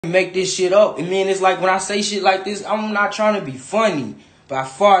make this shit up. I mean, it's like when I say shit like this, I'm not trying to be funny. By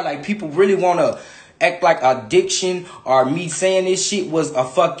far, like, people really want to act like addiction or me saying this shit was a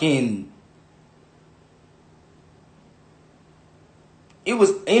fucking... It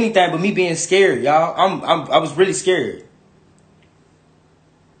was anything but me being scared, y'all. I was really scared.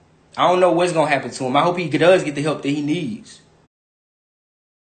 I don't know what's gonna happen to him. I hope he does get the help that he needs.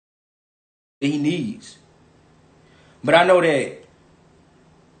 But I know that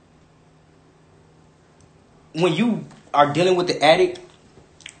when you are dealing with the addict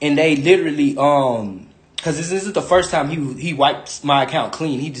and they literally because this isn't the first time he wipes my account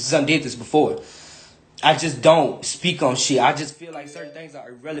clean. He just did this before. I just don't speak on shit. I just feel like certain things are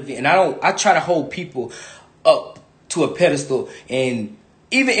irrelevant, and I try to hold people up to a pedestal. And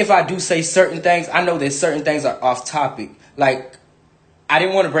even if I do say certain things, I know that certain things are off topic. Like, I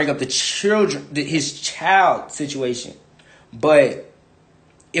didn't want to bring up his child situation, but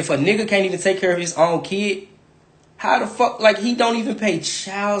if a nigga can't even take care of his own kid, how the fuck, like, he don't even pay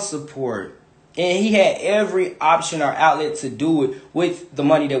child support. And he had every option or outlet to do it with the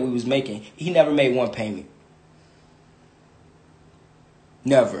money that we was making. He never made one payment.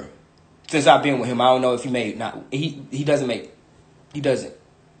 Never. Since I've been with him, I don't know if he made, not, he doesn't make, he doesn't,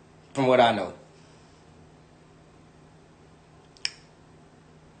 from what I know.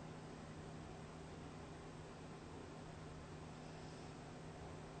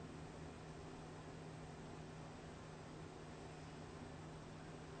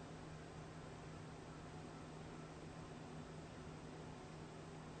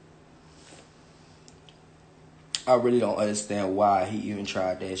 I really don't understand why he even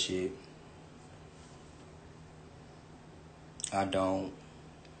tried that shit. I don't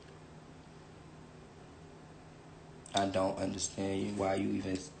understand why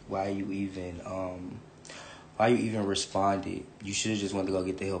you even responded. You should have just went to go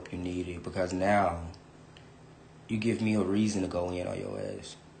get the help you needed, because now you give me a reason to go in on your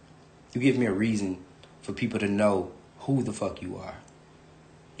ass. You give me a reason for people to know who the fuck you are.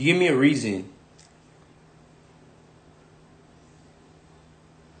 You give me a reason.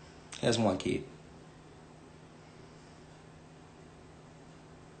 That's one kid.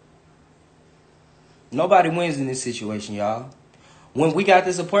 Nobody wins in this situation, y'all. When we got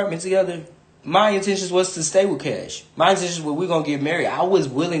this apartment together, my intentions was to stay with Kash. My intentions were we're going to get married. I was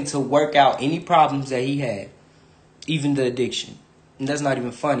willing to work out any problems that he had, even the addiction. And that's not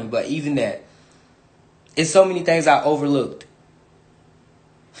even funny, but even that. It's so many things I overlooked.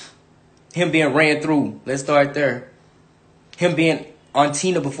 Him being ran through. Let's start there. Him being on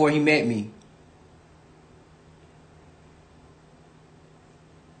Tina before he met me.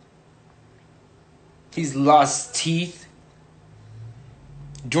 He's lost teeth.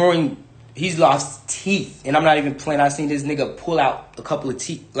 He's lost teeth. And I'm not even playing. I seen this nigga pull out a couple of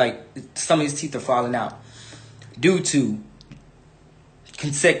teeth. Like, some of his teeth are falling out. Due to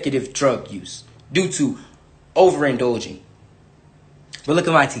consecutive drug use. Due to overindulging. But look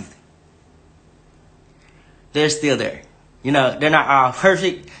at my teeth. They're still there. You know, they're not all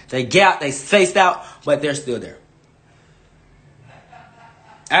perfect. They gapped, they spaced out, but they're still there.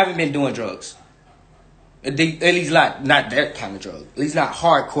 I haven't been doing drugs. At least not that kind of drug. At least not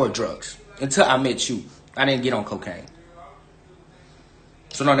hardcore drugs. Until I met you. I didn't get on cocaine.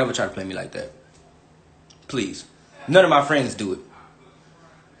 So don't ever try to play me like that. Please. None of my friends do it.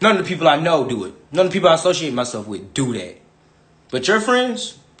 None of the people I know do it. None of the people I associate myself with do that. But your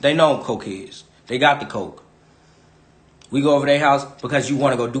friends, they know cokeheads. They got the coke. We go over their house because you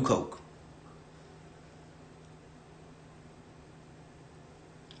want to go do coke.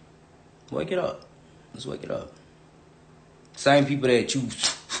 Wake it up. Let's wake it up. Same people that you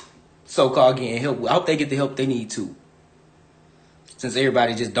so-called getting help with. I hope they get the help they need to. Since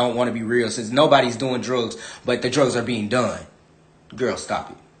everybody just don't want to be real. Since nobody's doing drugs, but the drugs are being done. Girl,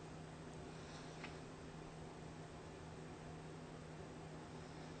 stop it.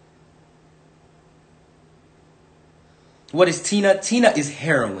 What is Tina? Tina is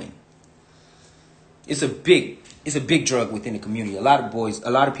heroin. It's a big drug within the community. A lot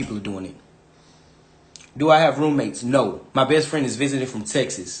of people are doing it. Do I have roommates? No. My best friend is visiting from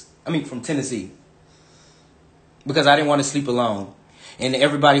from Tennessee. Because I didn't want to sleep alone. And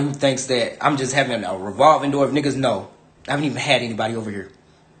everybody who thinks that I'm just having a revolving door of niggas, no. I haven't even had anybody over here.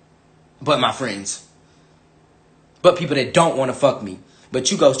 But my friends. But people that don't want to fuck me.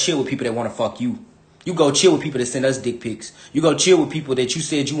 But you go chill with people that want to fuck you. You go chill with people that send us dick pics. You go chill with people that you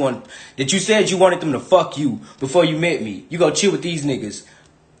said you wanted them to fuck you before you met me. You go chill with these niggas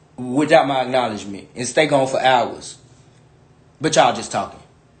without my acknowledgement and stay gone for hours. But y'all just talking.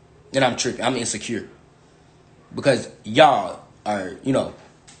 And I'm tripping. I'm insecure. Because y'all are,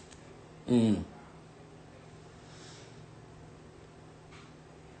 Mm.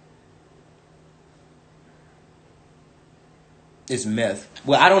 It's meth.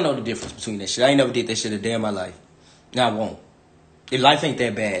 Well, I don't know the difference between that shit. I ain't never did that shit a day in my life. Now I won't. Life ain't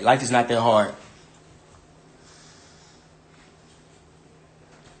that bad. Life is not that hard.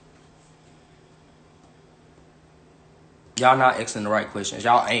 Y'all not asking the right questions.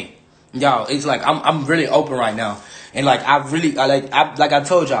 Y'all ain't. Y'all, it's like I'm really open right now, and like like I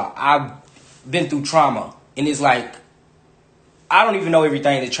told y'all, I've been through trauma, and it's like I don't even know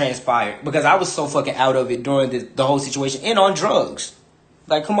everything that transpired because I was so fucking out of it during the whole situation and on drugs.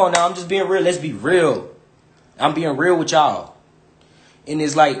 Like, come on now, I'm just being real. Let's be real. I'm being real with y'all. And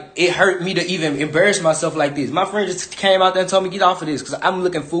it's like, it hurt me to even embarrass myself like this. My friend just came out there and told me, get off of this because I'm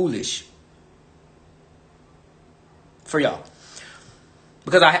looking foolish. For y'all.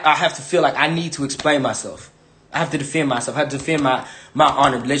 Because I have to feel like I need to explain myself. I have to defend myself. I have to defend my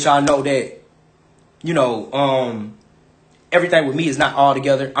honor. Let y'all know that, you know, everything with me is not all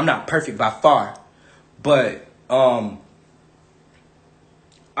together. I'm not perfect by far. But I'm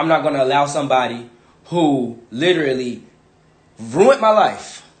not going to allow somebody who literally ruined my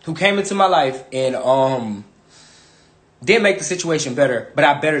life, who came into my life and didn't make the situation better, but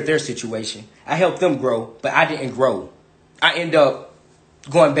I bettered their situation. I helped them grow, but I didn't grow. I end up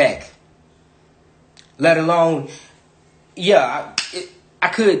going back. Let alone, yeah, I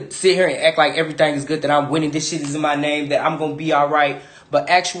could sit here and act like everything is good, that I'm winning, this shit is in my name, that I'm going to be all right. But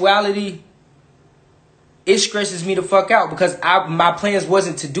actuality, it stresses me the fuck out because my plans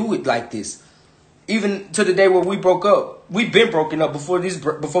wasn't to do it like this. Even to the day where we broke up. We've been broken up before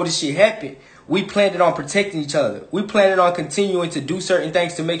this shit happened. We planned it on protecting each other. We planned it on continuing to do certain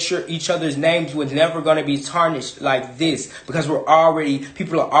things to make sure each other's names was never going to be tarnished like this. Because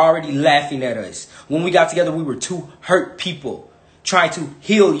people are already laughing at us. When we got together, we were two hurt people trying to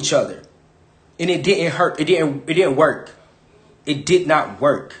heal each other. And it didn't hurt. It didn't work. It did not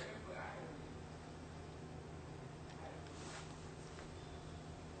work.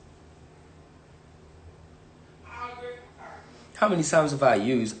 How many times have I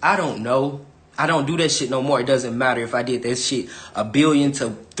used? I don't know. I don't do that shit no more. It doesn't matter if I did that shit 1 billion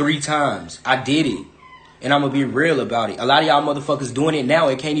to 3 times. I did it. And I'm going to be real about it. A lot of y'all motherfuckers doing it now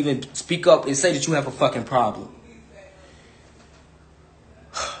and can't even speak up and say that you have a fucking problem.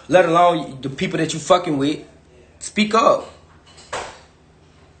 Let alone the people that you fucking with. Speak up.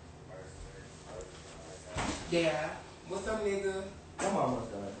 Yeah. What's up, nigga? I'm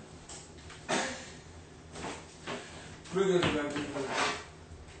almost done. Do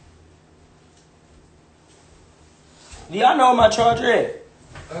y'all know where my charger at?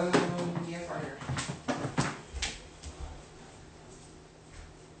 Yes, right here.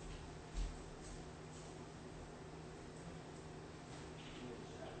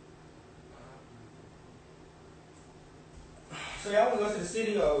 So y'all want to go to the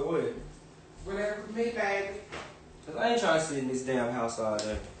city or what? Whatever for me, baby. Cause I ain't trying to sit in this damn house all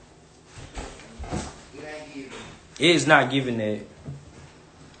day. It ain't giving. It is not giving that.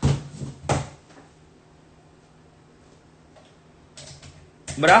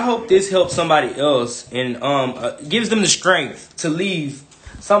 But I hope this helps somebody else and gives them the strength to leave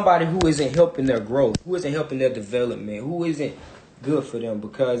somebody who isn't helping their growth, who isn't helping their development, who isn't good for them.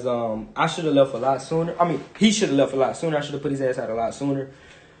 Because I should have left a lot sooner. I mean, he should have left a lot sooner. I should have put his ass out a lot sooner.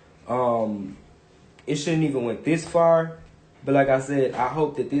 It shouldn't even went this far. But like I said, I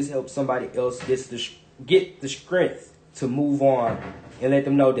hope that this helps somebody else get the strength to move on and let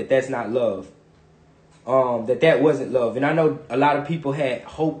them know that that's not love. That wasn't love. And I know a lot of people had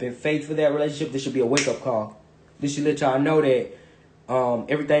hope and faith for that relationship. This should be a wake-up call. This should let y'all know that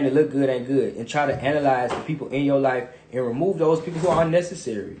everything that look good ain't good. And try to analyze the people in your life and remove those people who are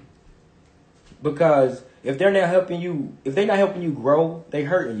unnecessary. Because if they're not helping you grow, they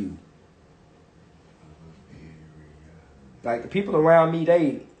hurting you. Like the people around me,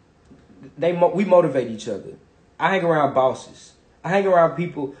 we motivate each other. I hang around bosses. I hang around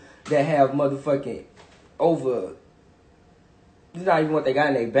people that have motherfucking over. It's not even what they got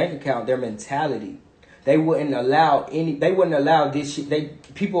in their bank account. Their mentality. They wouldn't allow this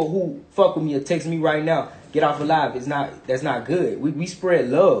shit. People who fuck with me or text me right now, get off alive. That's not good. We spread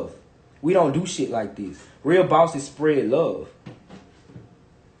love. We don't do shit like this. Real bosses spread love.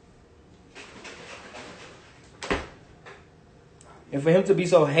 And for him to be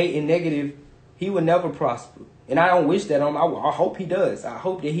so hate and negative, he would never prosper. And I don't wish that on him. I hope he does. I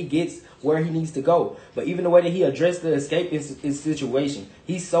hope that he gets where he needs to go. But even the way that he addressed the escape in situation,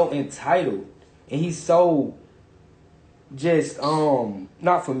 he's so entitled. And he's so just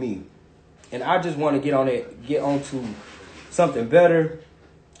not for me. And I just want to get on to something better.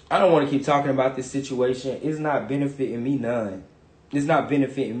 I don't want to keep talking about this situation. It's not benefiting me none. It's not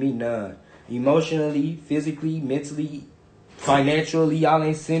benefiting me none. Emotionally, physically, mentally, financially, y'all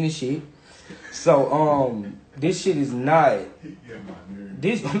ain't sending shit. So, this shit is not.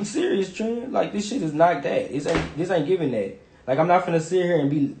 This I'm serious, Trent. Like, this shit is not that. This ain't giving that. Like, I'm not finna sit here and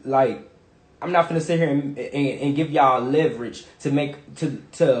be like, I'm not finna sit here and give y'all leverage to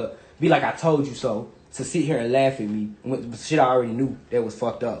be like I told you so. To sit here and laugh at me with shit I already knew that was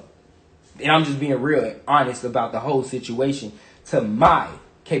fucked up. And I'm just being real and honest about the whole situation to my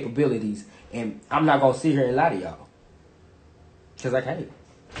capabilities. And I'm not gonna sit here and lie to y'all. Cause I can't.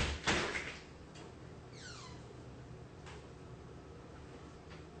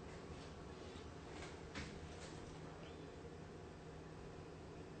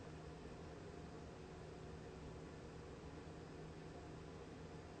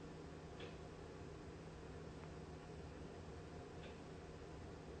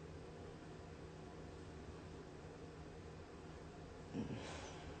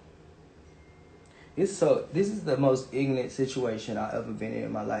 This is the most ignorant situation I've ever been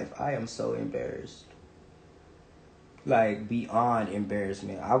in my life. I am so embarrassed. Like, beyond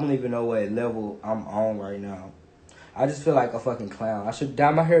embarrassment. I don't even know what level I'm on right now. I just feel like a fucking clown. I should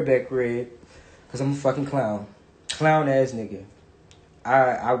dye my hair back red. Because I'm a fucking clown. Clown ass nigga.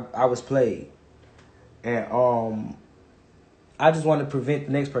 I was played. And, I just want to prevent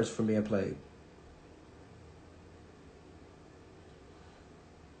the next person from being played.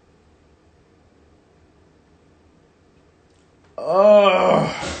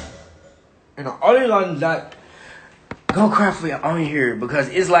 And the only one that go cry for your own here because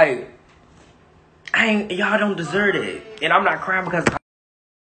it's like y'all don't deserve it. And I'm not crying because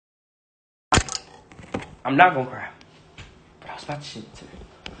I'm not gonna cry. But I was about to shit too.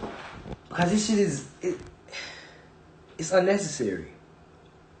 Because this shit is it's unnecessary.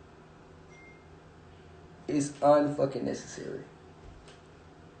 It's unfucking necessary.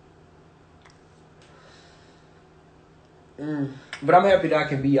 But I'm happy that I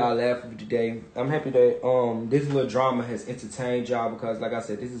can be y'all laugh with you today. I'm happy that this little drama has entertained y'all because, like I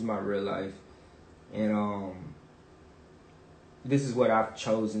said, this is my real life, and this is what I've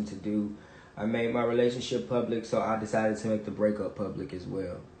chosen to do. I made my relationship public, so I decided to make the breakup public as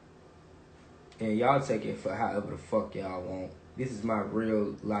well. And y'all take it for however the fuck y'all want. This is my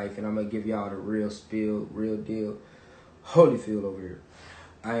real life, and I'm gonna give y'all the real spill, real deal. Holyfield over here.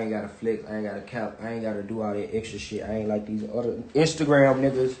 I ain't gotta flex, I ain't gotta cap, I ain't gotta do all that extra shit. I ain't like these other Instagram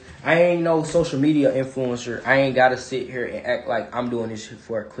niggas. I ain't no social media influencer. I ain't gotta sit here and act like I'm doing this shit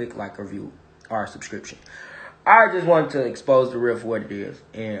for a quick like review or subscription. I just wanted to expose the real for what it is.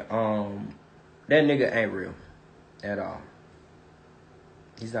 And that nigga ain't real at all.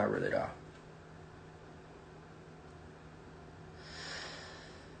 He's not real at all.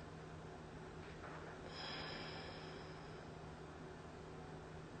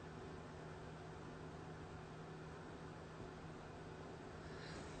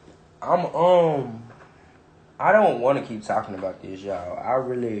 I don't want to keep talking about this, y'all.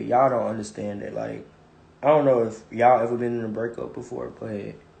 Y'all don't understand it. Like, I don't know if y'all ever been in a breakup before, but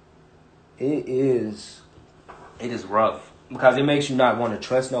it is rough because it makes you not want to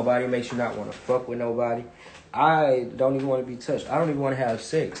trust nobody. It makes you not want to fuck with nobody. I don't even want to be touched. I don't even want to have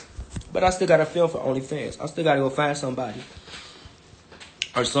sex, but I still got to film for OnlyFans. I still got to go find somebody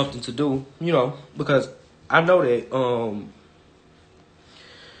or something to do, because I know that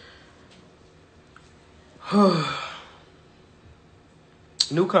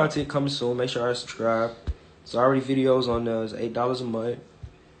new content coming soon. Make sure I subscribe. There's already videos on those. $8 a month.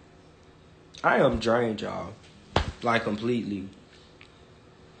 I am drained, y'all. Like, completely.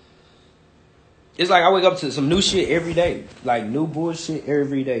 It's like I wake up to some new shit every day. Like, new bullshit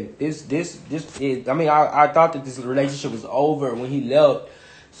every day. This is... I mean, I thought that this relationship was over when he left.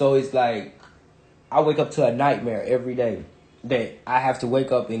 So it's like... I wake up to a nightmare every day. That I have to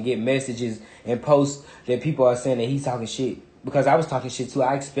wake up and get messages and posts that people are saying that he's talking shit. Because I was talking shit too.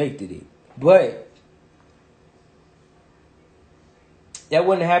 I expected it. But that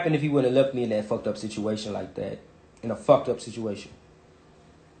wouldn't happen if he would have left me in that fucked up situation like that. In a fucked up situation.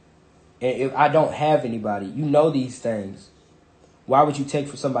 And if I don't have anybody, you know these things. Why would you take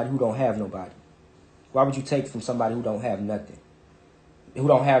from somebody who don't have nobody? Why would you take from somebody who don't have nothing? Who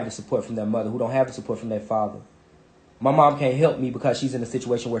don't have the support from their mother? Who don't have the support from their father? My mom can't help me because she's in a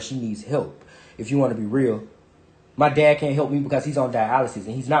situation where she needs help. If you want to be real. My dad can't help me because he's on dialysis.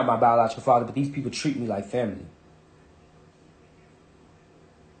 And he's not my biological father. But these people treat me like family.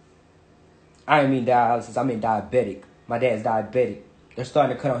 I didn't mean dialysis. I mean diabetic. My dad's diabetic. They're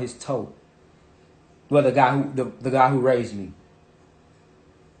starting to cut on his toe. Well, the guy who raised me.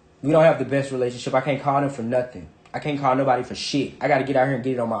 We don't have the best relationship. I can't call them for nothing. I can't call nobody for shit. I got to get out here and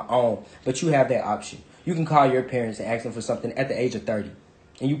get it on my own. But you have that option. You can call your parents and ask them for something at the age of 30.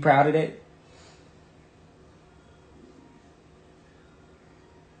 And you proud of that?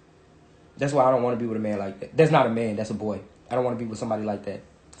 That's why I don't want to be with a man like that. That's not a man. That's a boy. I don't want to be with somebody like that.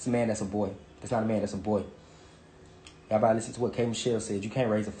 It's a man. That's a boy. That's not a man. That's a boy. Y'all better listen to what K. Michelle said. You can't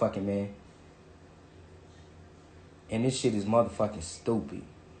raise a fucking man. And this shit is motherfucking stupid.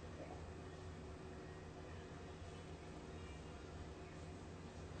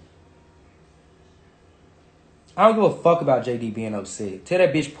 I don't give a fuck about JD being upset. Tell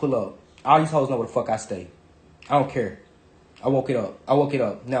that bitch pull up. All these hoes know where the fuck I stay. I don't care. I woke it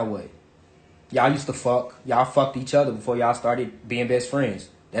up. Now what? Y'all used to fuck. Y'all fucked each other before y'all started being best friends.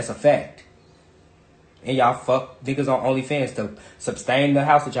 That's a fact. And y'all fuck niggas on OnlyFans to sustain the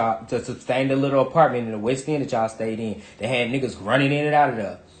house that y'all, to sustain the little apartment in the West End that y'all stayed in. They had niggas running in and out of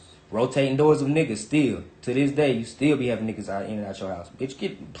there. Rotating doors of niggas still. To this day, you still be having niggas out in and out your house.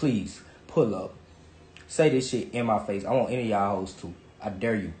 Bitch, please, pull up. Say this shit in my face. I want any of y'all hoes to. I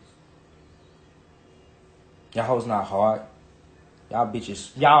dare you. Y'all hoes not hard. Y'all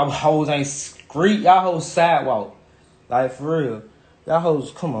bitches. Y'all hoes ain't street. Y'all hoes sidewalk. Like, for real. Y'all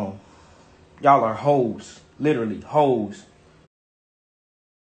hoes, come on. Y'all are hoes. Literally, hoes.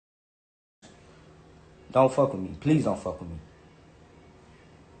 Don't fuck with me. Please don't fuck with me.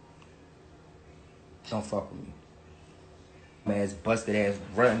 Don't fuck with me. Ass, busted ass,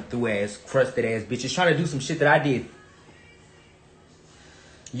 run through ass, crusted ass bitches trying to do some shit that I did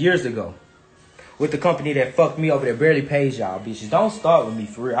years ago with the company that fucked me over that barely pays y'all bitches. Don't start with me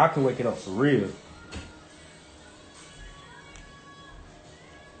for real. I can wake it up for real.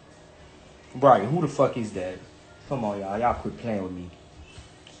 Brian, who the fuck is that? Come on, y'all. Y'all quit playing with me.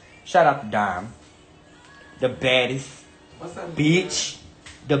 Shout out to Dime. The baddest. What's up, bitch.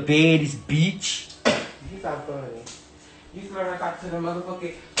 The baddest bitch. You sound funny. You smell like I to the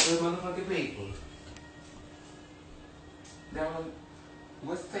motherfucking people. That one,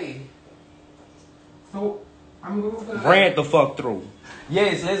 what's say? So, I'm moving to the Ran the fuck through.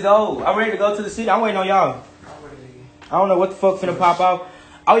 Yes, let's go. I'm ready to go to the city. I'm waiting on y'all. I don't know what the fuck finna pop out.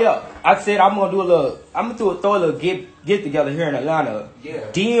 Oh yeah, I said I'm gonna throw a little get together here in Atlanta. Yeah.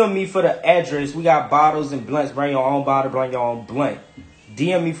 DM me for the address. We got bottles and blunts. Bring your own bottle, bring your own blunt.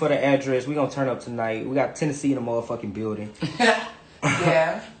 DM me for the address. We gonna turn up tonight. We got Tennessee in the motherfucking building.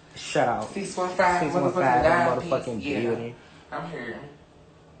 Yeah. Shout out. 615 motherfucking yeah. building. I'm here.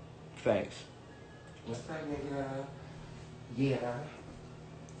 Facts. What's up, nigga? Yeah.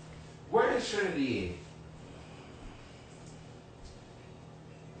 Where is Trinity?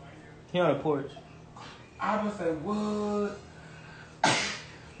 He on the porch. I was like, what?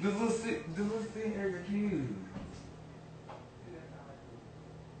 The little sit area cute.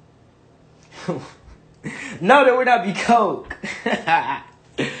 No, that would not be coke.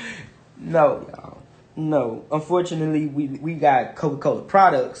 No, y'all. No. Unfortunately, we got Coca-Cola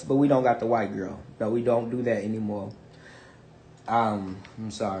products, but we don't got the white girl. No, we don't do that anymore. I'm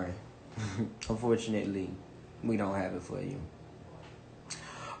sorry. Unfortunately, we don't have it for you.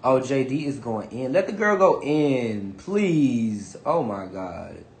 Oh, JD is going in. Let the girl go in, please. Oh my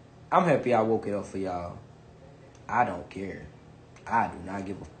God. I'm happy I woke it up for y'all. I don't care. I do not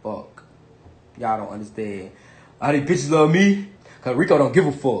give a fuck. Y'all don't understand. All these bitches love me, cause Rico don't give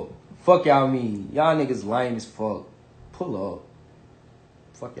a fuck. Fuck y'all mean. Y'all niggas lame as fuck. Pull up.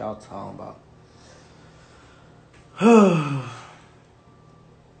 Fuck y'all talking about.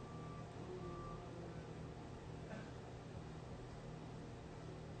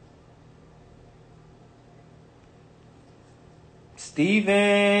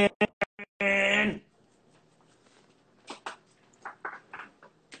 Steven.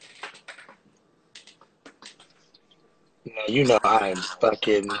 No, you know I am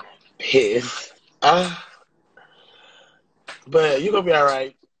fucking pissed. But you gonna be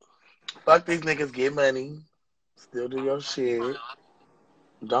alright. Fuck these niggas, get money. Still do your shit.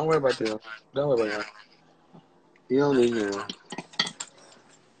 Don't worry about them. Don't worry about them. You don't need him.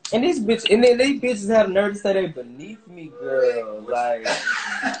 And these bitches have the nerve to say they beneath me, girl. Like,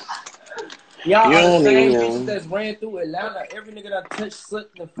 y'all You are the don't same need bitches him. that's ran through Atlanta. Every nigga that touched,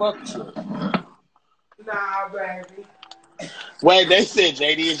 sucked, and fucked you. Nah, baby. Wait, they said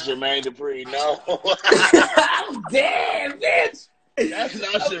JD is Jermaine Dupri. No. I'm dead, bitch. That's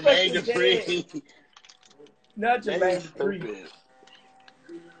not I'm Jermaine fucking Dupri. dead. Not your That man is three. stupid.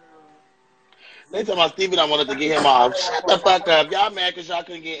 They told my Stevie I wanted to get him off. Shut the fuck up. Y'all mad because y'all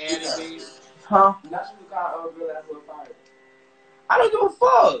couldn't get Annie, bitch. Huh? Not you call girl that's on fire. I don't give a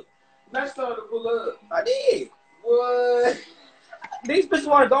fuck. Not started to pull up. I did. What? These bitches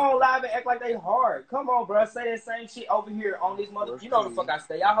want to go on live and act like they hard. Come on, bro. Say that same shit over here on these mother. You know the fuck I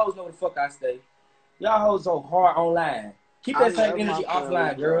stay. Y'all hoes know the fuck I stay. Y'all hoes so hard online. Keep that same energy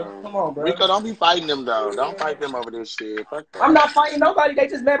offline, girl. Come on, bro. Rico, don't be fighting them, though. Don't fight them over this shit. Fuck that. I'm not fighting nobody. They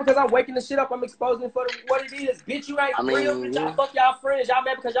just mad because I'm waking the shit up. I'm exposing it for what it is. Bitch, you ain't real. Bitch, I fuck y'all friends. Y'all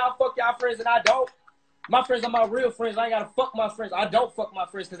mad because y'all fuck y'all friends and I don't. My friends are my real friends. I ain't gotta fuck my friends. I don't fuck my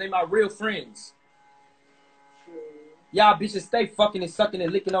friends because they my real friends. Y'all bitches stay fucking and sucking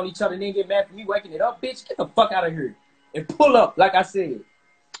and licking on each other and then get mad for me waking it up, bitch. Get the fuck out of here. And pull up, like I said.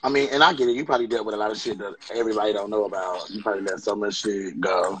 I mean, and I get it. You probably dealt with a lot of shit that everybody don't know about. You probably let so much shit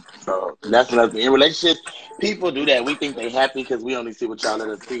go. So that's another thing. In relationships, people do that. We think they happy because we only see what y'all let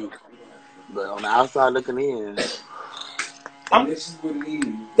us see. But on the outside looking in,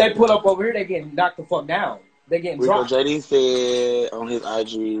 they pull up over here, they getting knocked the fuck down. They getting Rico dropped. JD said on his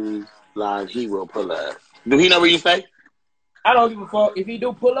IG live he will pull up. Do he know where you stay? I don't give a fuck. If he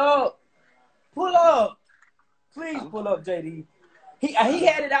do pull up. Pull up. Please pull up, JD. He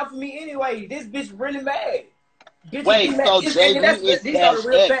had it out for me anyway. This bitch really mad. Bitch, wait, mad. so JD is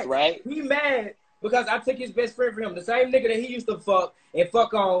Kash X, right? He mad because I took his best friend for him. The same nigga that he used to fuck and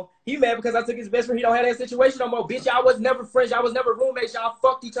fuck on. He mad because I took his best friend. He don't have that situation no more. Bitch, y'all was never friends. Y'all was never roommates. Y'all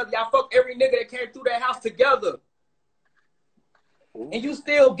fucked each other. Y'all fucked every nigga that came through that house together. Ooh. And you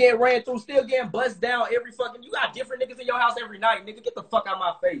still get ran through, still getting buzzed down every fucking... You got different niggas in your house every night. Nigga, get the fuck out of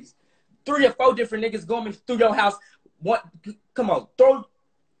my face. 3 or 4 different niggas going through your house. What? Come on, throw...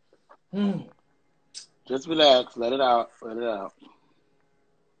 Just relax. Let it out. Let it out.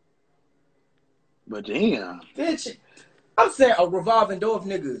 But damn. Bitch, I'm saying a revolving door of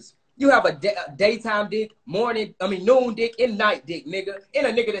niggas. You have a daytime dick, noon dick, and night dick, nigga. And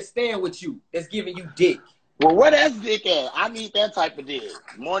a nigga that's staying with you, that's giving you dick. Well, where that dick at? I need that type of dick.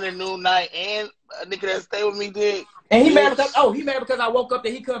 Morning, noon, night, and a nigga that stay with me dick. And he mad because I woke up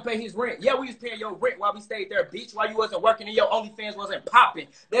that he couldn't pay his rent. Yeah, we was paying your rent while we stayed there, bitch. While you wasn't working and your OnlyFans wasn't popping.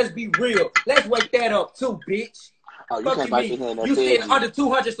 Let's be real. Let's wake that up too, bitch. Oh, you can't bite your hand. You sitting under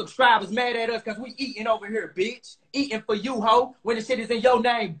 200 subscribers mad at us because we eating over here, bitch. Eating for you, ho. When the shit is in your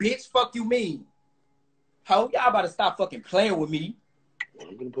name, bitch. Fuck you mean. Ho, y'all about to stop fucking playing with me.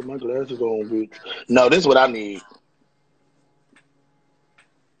 I'm gonna put my glasses on, bitch. No, this is what I need.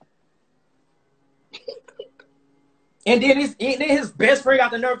 And then his best friend got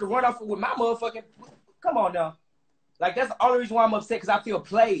the nerve to run off with my motherfucking... Come on now. Like, that's the only reason why I'm upset, because I feel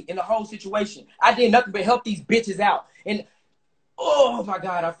played in the whole situation. I did nothing but help these bitches out. And, oh, my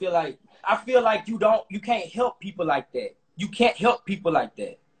God, I feel like you can't help people like that. You can't help people like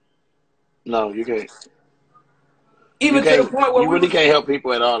that. No, you can't. Even to the point where you really can't help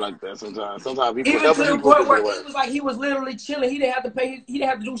people at all like that sometimes. Sometimes people even to the point where it was like he was literally chilling. He didn't have to pay. He didn't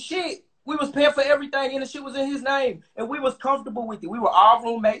have to do shit. We was paying for everything, and the shit was in his name, and we was comfortable with it. We were all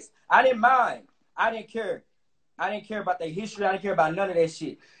roommates. I didn't mind. I didn't care. I didn't care about their history. I didn't care about none of that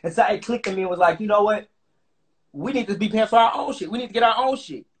shit. And so it clicked in me and was like, you know what? We need to be paying for our own shit. We need to get our own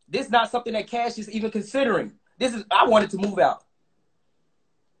shit. This is not something that Kash is even considering. I wanted to move out,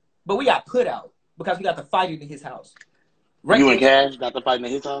 but we got put out because we got to fight it in his house. You and Kash got to fight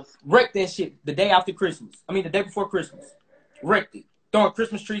in his house? Wrecked that shit the day after Christmas. The day before Christmas. Wrecked it. Throwing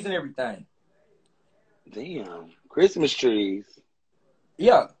Christmas trees and everything. Damn. Christmas trees?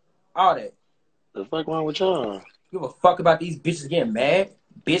 Yeah. All that. The fuck wrong with y'all? Give a fuck about these bitches getting mad?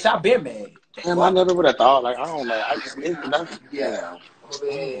 Bitch, I've been mad. Damn, I never would have thought. Like, I don't know. Yeah.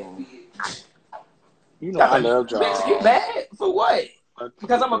 You know, I love y'all. Bitch, you mad? For what?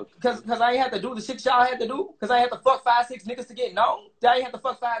 Because I ain't had to do the shit y'all had to do. Because I ain't had to fuck 5, 6 niggas to get known. I ain't had to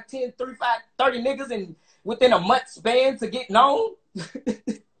fuck 5, 10, 3, 5, 30 niggas and within a month span to get known.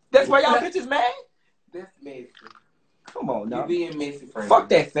 That's why y'all bitches mad? That's messy. Come on now. You being messy, friend. Fuck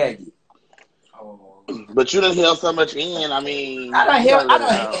that faggot. Oh. But you done held so much in. I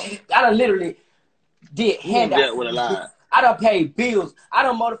done literally did handouts. With a lot. I done paid bills. I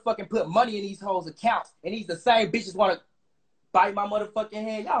done motherfucking put money in these hoes' accounts. And these the same bitches want to bite my motherfucking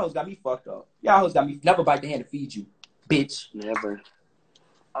hand. Y'all hoes got me fucked up. Y'all hoes got me never bite the hand to feed you. Bitch. Never.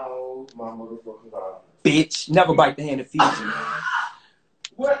 Oh, my motherfucking God. Bitch. Never bite the hand to feed you.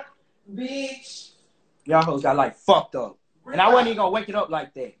 What? Bitch. Y'all hoes got like fucked up. And I wasn't even gonna wake it up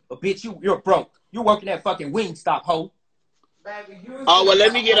like that. But bitch, you're broke. You working at fucking Wingstop, hoe. Baby, well,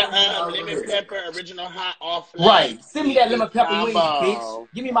 let me get a lemon pepper original hot off. Right. Send me that lemon pepper wings, bitch.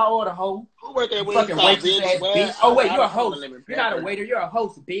 Give me my order, hoe. Who work at Wingstop, fucking waitress ass bitch. Oh wait, you're a host. You're not a waiter. You're a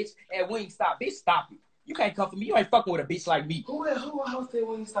host, bitch. At Wingstop, bitch. Stop it. You can't come for me. You ain't fucking with a bitch like me. Who hosted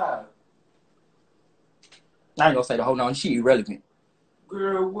Wingstop? I ain't gonna say the whole name. She irrelevant.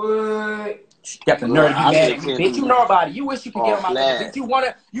 Girl, what? Got the nerve to be I mad said at me, 10 bitch. You know about it. You wish you could get or on my fucking flat.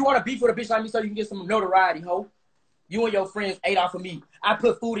 bitch. You wanna beef with a bitch like me so you can get some notoriety, ho. You and your friends ate off of me. I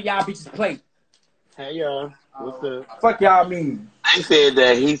put food in y'all bitches' plate. Hey y'all, what's up? Fuck y'all mean. I said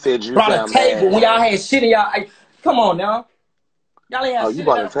that he said you Brought a sound table when y'all bad. had shit in y'all. Come on now. Y'all ain't Oh, had you shit in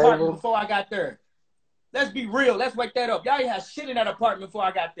bought that a apartment table? before I got there. Let's be real. Let's wake that up. Y'all ain't had shit in that apartment before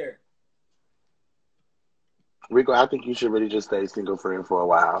I got there. Rico, I think you should really just stay single friend for a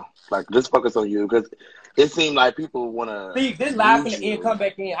while. Like, just focus on you, because it seemed like people want to Leave this live in use the end, you. come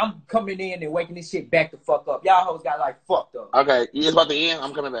back in. I'm coming in and waking this shit back the fuck up. Y'all hoes got like fucked up. Okay, it's about to end.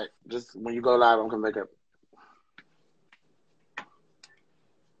 I'm coming back. Just when you go live, I'm coming back up.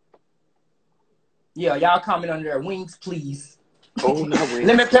 Yeah, y'all comment under their wings, please. Oh, not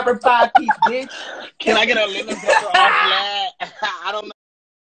Lemon wings. pepper 5-piece, bitch. Can I get a lemon pepper all flat? I don't know.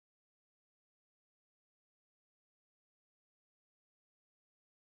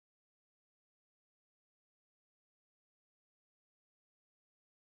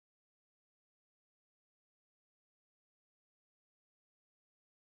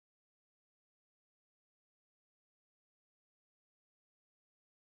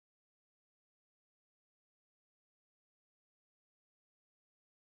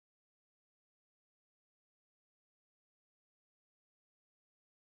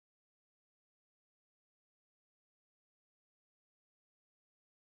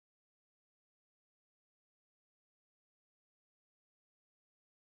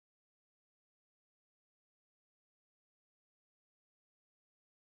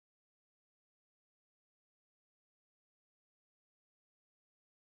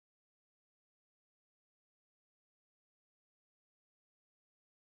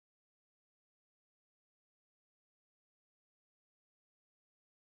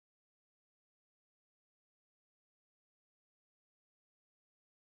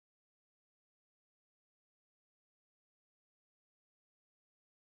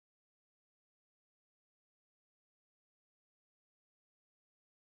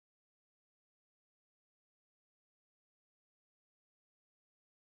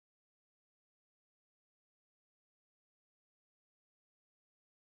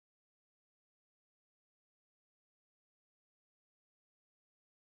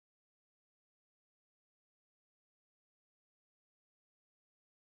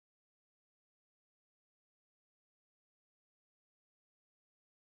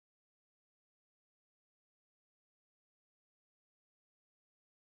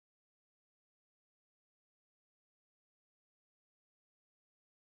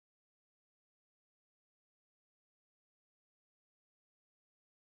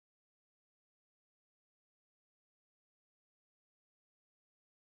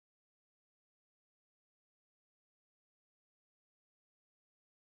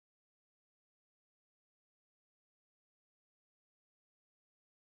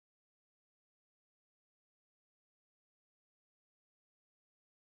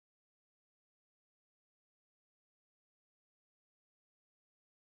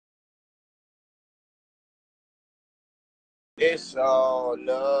 It's all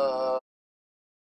love.